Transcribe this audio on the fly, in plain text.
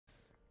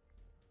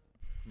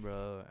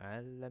Bro,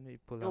 let me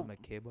pull out You'll my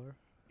keyboard.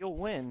 you'll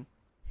win.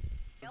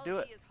 Do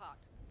it. LZ is hot.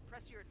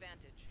 Press your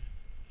advantage.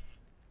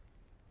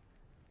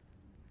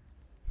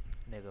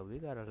 Nigga, we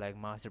gotta like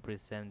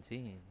Masterpiece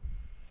 17.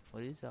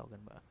 What are you talking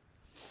about?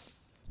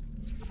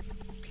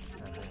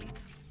 Alright.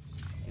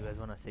 You guys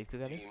wanna stick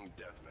together? Team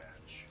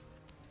deathmatch.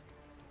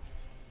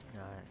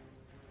 Alright.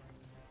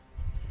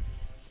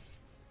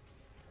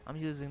 I'm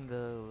using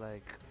the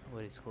like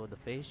what is called the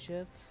phase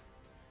shift.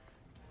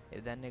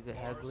 If that nigga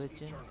had Mars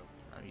glitching, Eternal.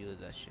 I'm using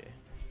that shit.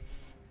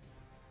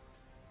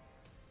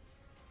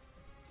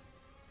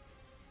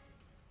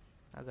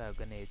 I got a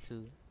grenade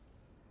too.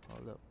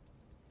 Hold up.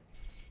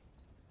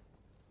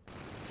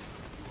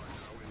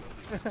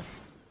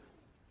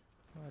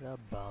 What a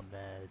bum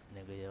ass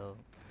nigga, yo.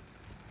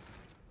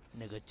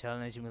 Nigga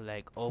challenge me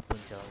like open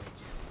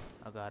challenge.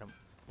 I got him.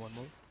 One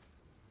more.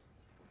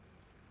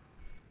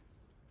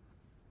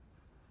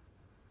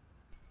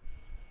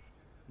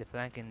 They're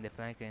flanking, they're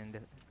flanking,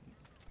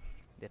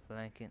 they're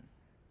flanking.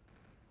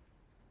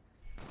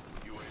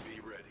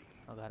 UAV ready.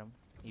 I got him.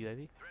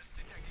 UAV? Threats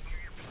detected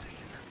near your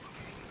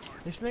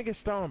position. This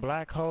nigga's throwing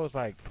black holes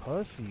like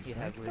pussies, Yeah,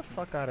 man. Get the glitching.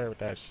 fuck out of here with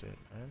that shit,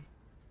 man.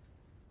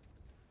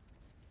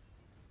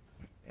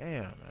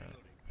 Damn, man.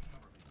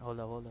 Hold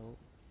up, hold up.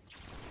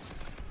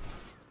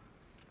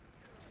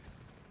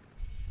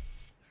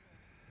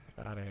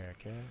 Get out of here,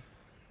 kid.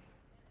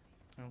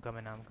 I'm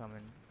coming, I'm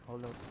coming.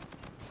 Hold up.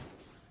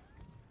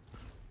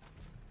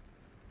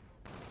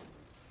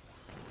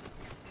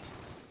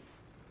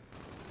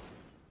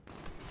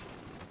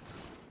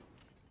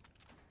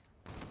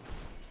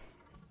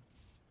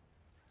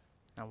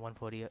 I'm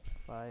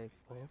 145.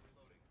 Oh.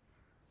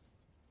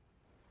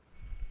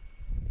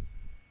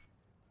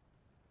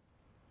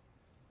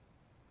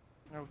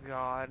 Oh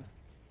God.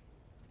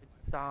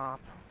 Stop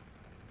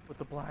with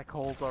the black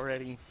holes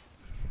already.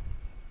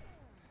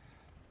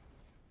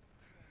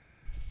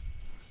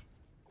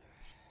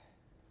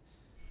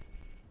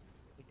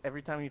 Like,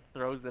 every time he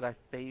throws it, I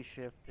phase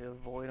shift to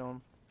avoid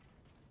him.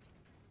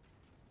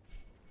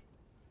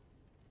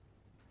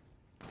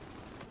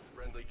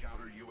 Friendly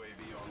counter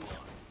UAV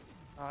online.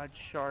 God,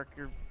 Shark,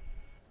 your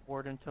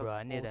warden took Bro,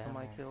 I need both of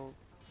my ammo. kills.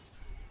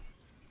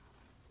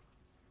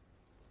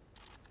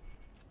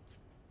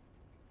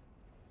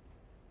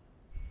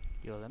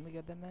 Yo, let me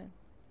get that man.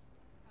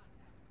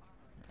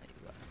 There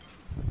you go.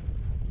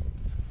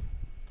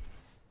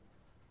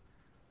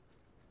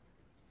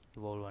 The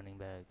wall running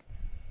back.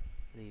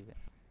 Leave it.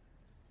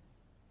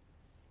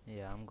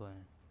 Yeah, I'm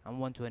going. I'm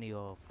 120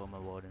 off for my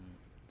warden.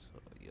 So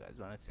you guys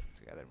wanna stick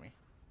together me?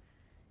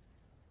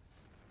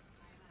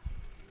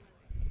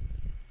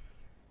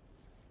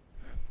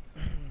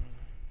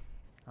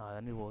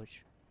 Let me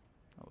watch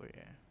over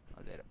here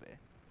a little bit.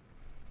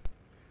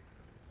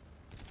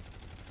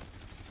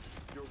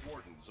 Your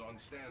warden's on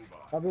standby.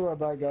 I'll be right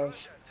back, guys.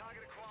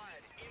 Target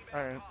acquired.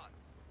 Alright. hot.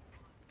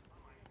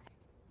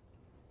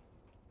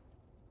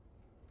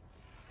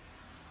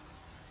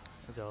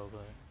 It's all good.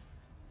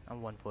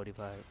 I'm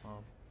 145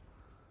 off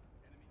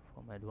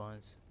for my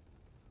advance.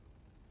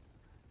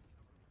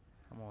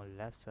 I'm on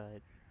left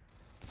side.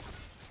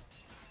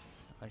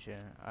 Actually,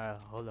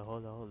 hold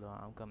on.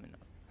 I'm coming up.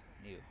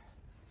 You.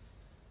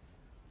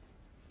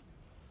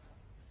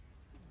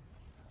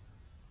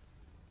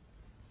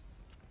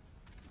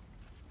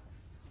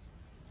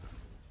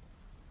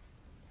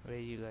 Where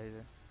you guys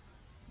are?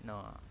 No,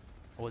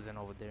 I wasn't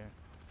over there.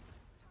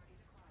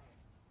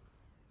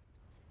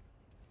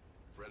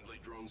 Friendly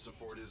drone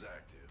support is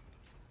active.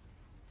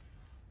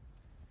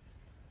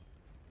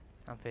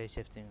 I'm phase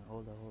shifting.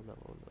 Hold up.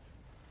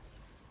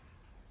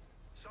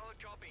 Solid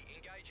copy.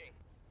 Engaging.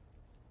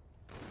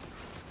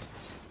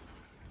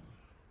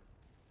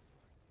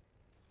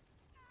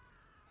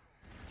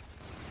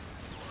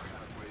 We're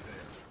halfway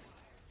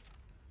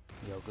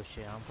there. Yo, good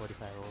shit. I'm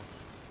 45 off.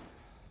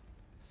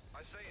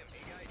 I see him.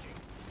 Engaging.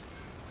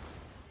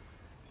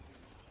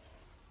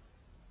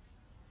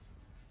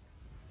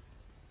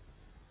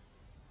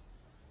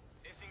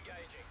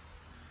 Disengaging.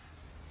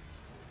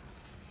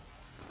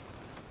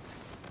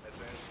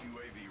 Advanced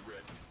UAV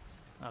ready.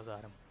 I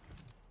got him.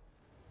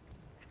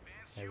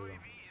 Advanced There we go.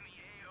 UAV in the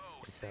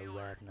AO. It's Stay a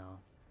alert. red now.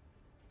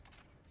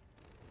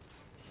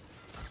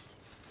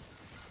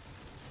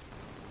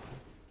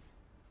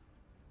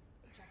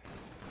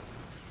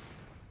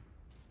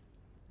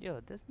 Yo,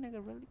 this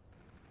nigga really?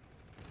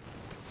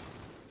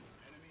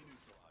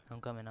 I'm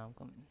coming.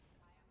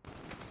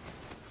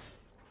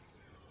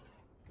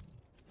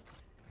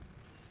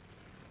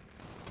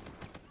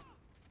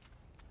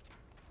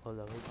 Hold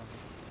up, hold on.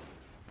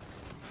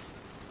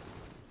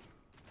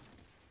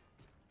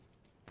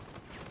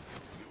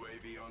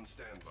 UAV on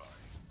standby.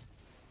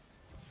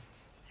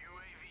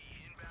 UAV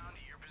inbound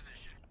to your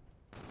position.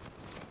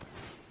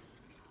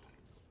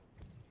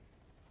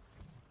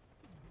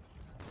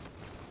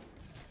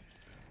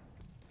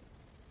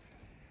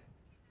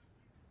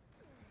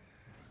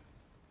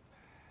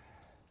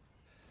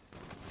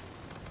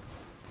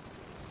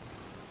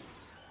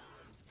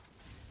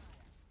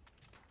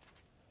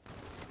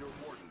 Your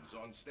warden's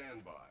on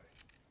standby.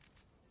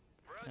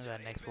 I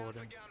got next for inbound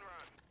them. for gun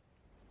run.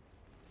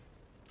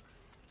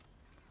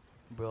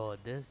 Bro,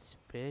 this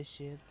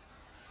spaceship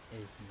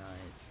is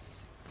nice.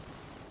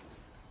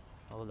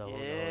 Hold up, hold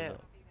up, Yeah. hold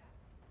up.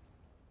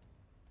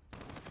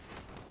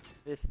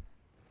 This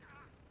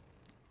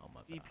Oh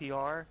my god.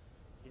 CPR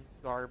is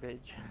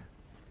garbage.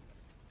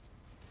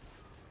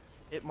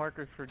 Hit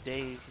markers for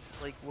days.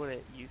 It's like what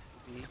it used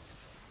to be.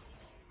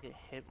 Get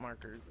hit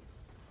markers.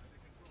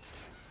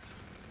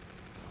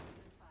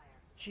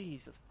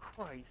 Jesus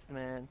Christ,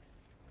 man.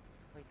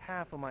 Like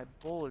half of my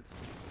bullets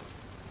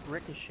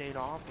ricocheted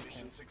off of him.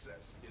 Mission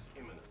success is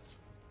imminent.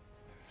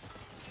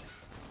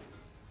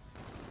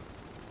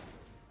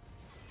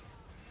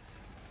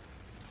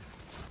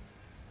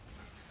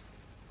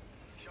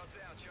 Shots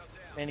out, shots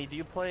out. Manny, do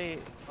you play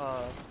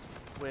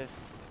with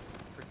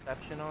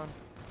perception on?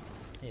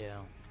 Yeah.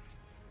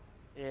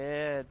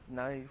 Yeah, it's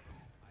nice.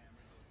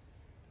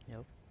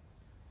 Yep.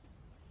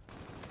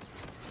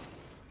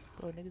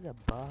 Bro, niggas a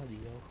body,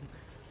 yo.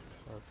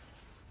 Fuck.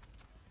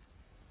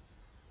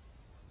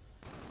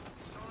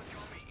 Solid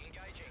copy,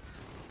 engaging.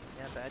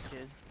 Yeah, bad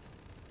kid.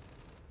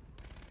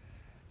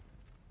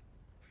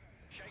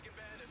 Shaken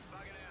bandits,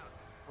 bugging out.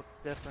 What's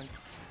different?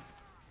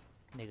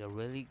 Nigga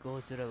really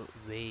goes to the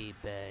way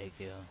back,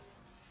 yo.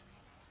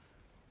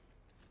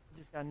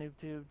 Just got noob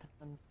tubed.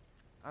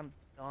 I'm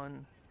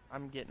done.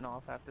 I'm getting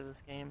off after this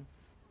game.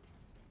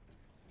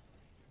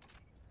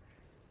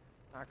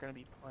 Not gonna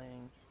be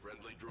playing.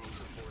 Friendly drone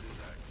support is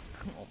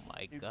active. Oh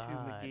my Noob tube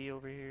god. McGee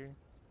over here.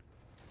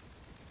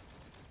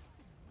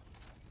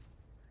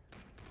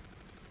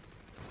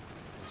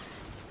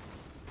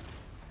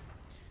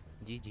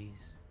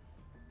 GG's.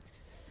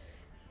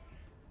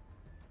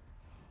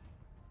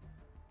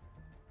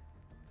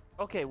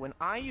 Okay, when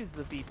I use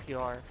the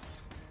VPR,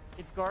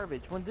 it's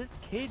garbage. When this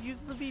kid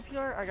uses the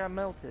VPR, I got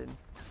melted.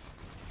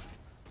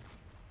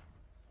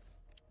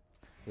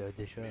 Yo,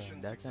 this show,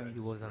 Mission that time success.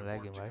 you wasn't Report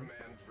lagging, to right?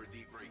 command for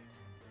debrief.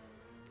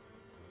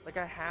 Like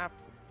I have,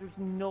 there's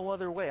no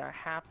other way. I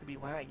have to be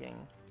lagging.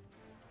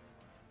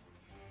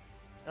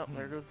 Oh,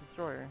 there goes the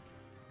destroyer.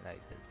 Like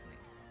this